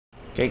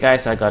Okay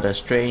guys, I got a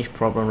strange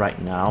problem right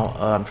now.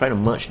 I'm trying to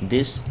merge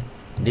this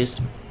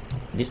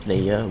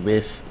layer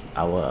with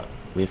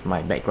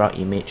my background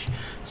image.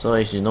 So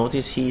as you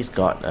notice, he's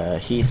got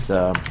a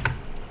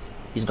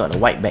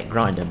white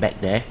background in the back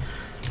there.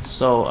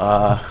 So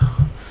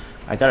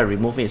I gotta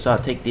remove it. So I'll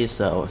take this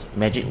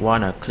Magic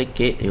Wang, I'll click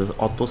it. It will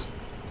auto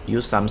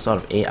use some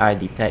sort of AI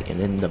detect, and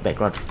then the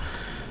background.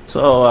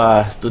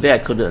 So today I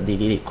couldn't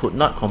delete it. Could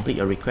not complete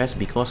a request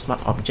because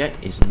smart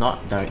object is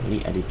not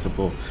directly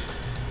editable.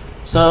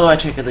 So I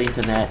checked the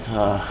internet.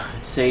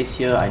 It says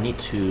here I need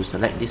to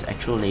select this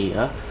actual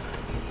layer.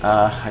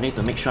 I need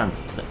to make sure I'm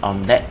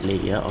on that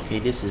layer. Okay,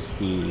 this is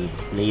the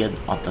layer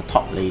on the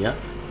top layer,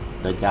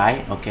 the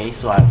guy. Okay,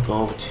 so I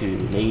go to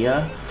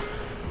layer,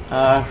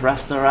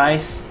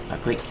 rasterize. I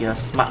click here,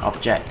 smart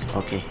object.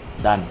 Okay,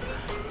 done.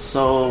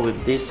 So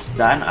with this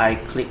done, I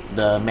click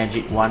the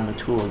Magic Wang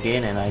tool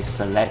again and I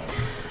select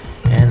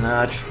and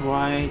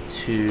try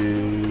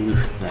to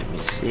let me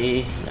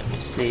see.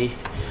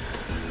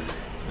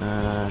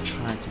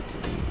 Try to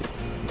delete it.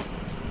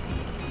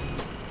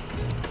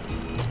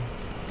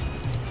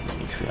 Let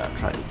me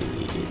try to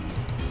delete it.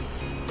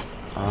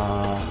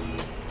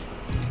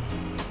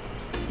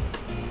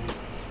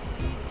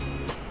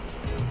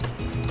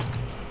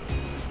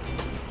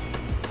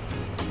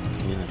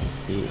 Okay, let me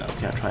see.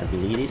 Okay, I'll try to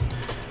delete it.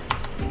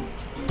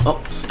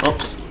 Oops,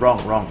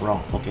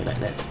 wrong. Okay,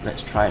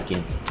 let's try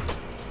again.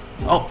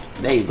 Oh,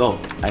 there you go.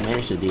 I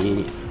managed to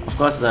delete it. Of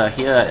course,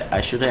 here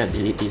I shouldn't have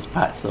deleted this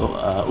part. So,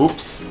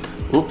 oops.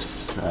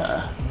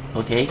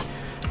 Okay.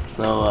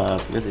 So,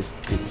 because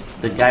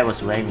the guy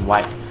was wearing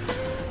white.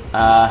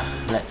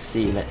 Let's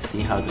see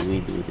how do we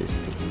do this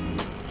thing.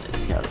 Let's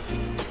see how to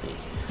fix this thing.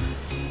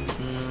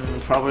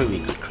 Probably we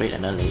could create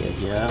another layer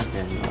here.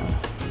 Then,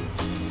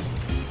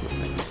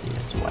 let me see.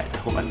 That's white. I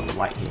hope I got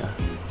white here.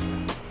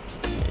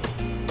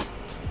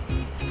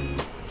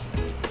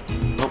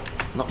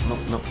 Nope,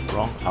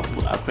 wrong. I'll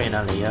create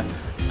another layer.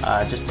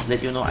 Just to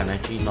let you know, I'm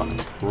actually not a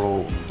pro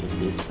in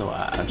this, so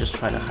I'll just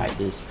try to hide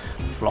this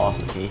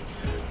flaws. Okay.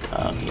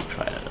 Okay,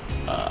 try to.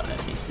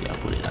 Let me see. I'll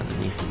put it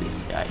underneath this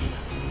guy.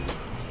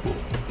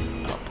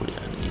 I'll put it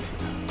underneath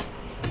here.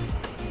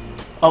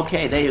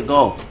 Okay, there you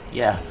go.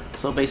 Yeah.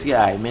 So basically,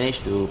 I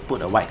managed to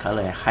put a white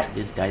color and hide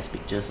this guy's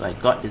picture. So I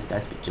got this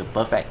guy's picture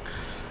perfect.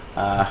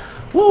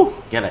 Woo!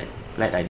 Glad I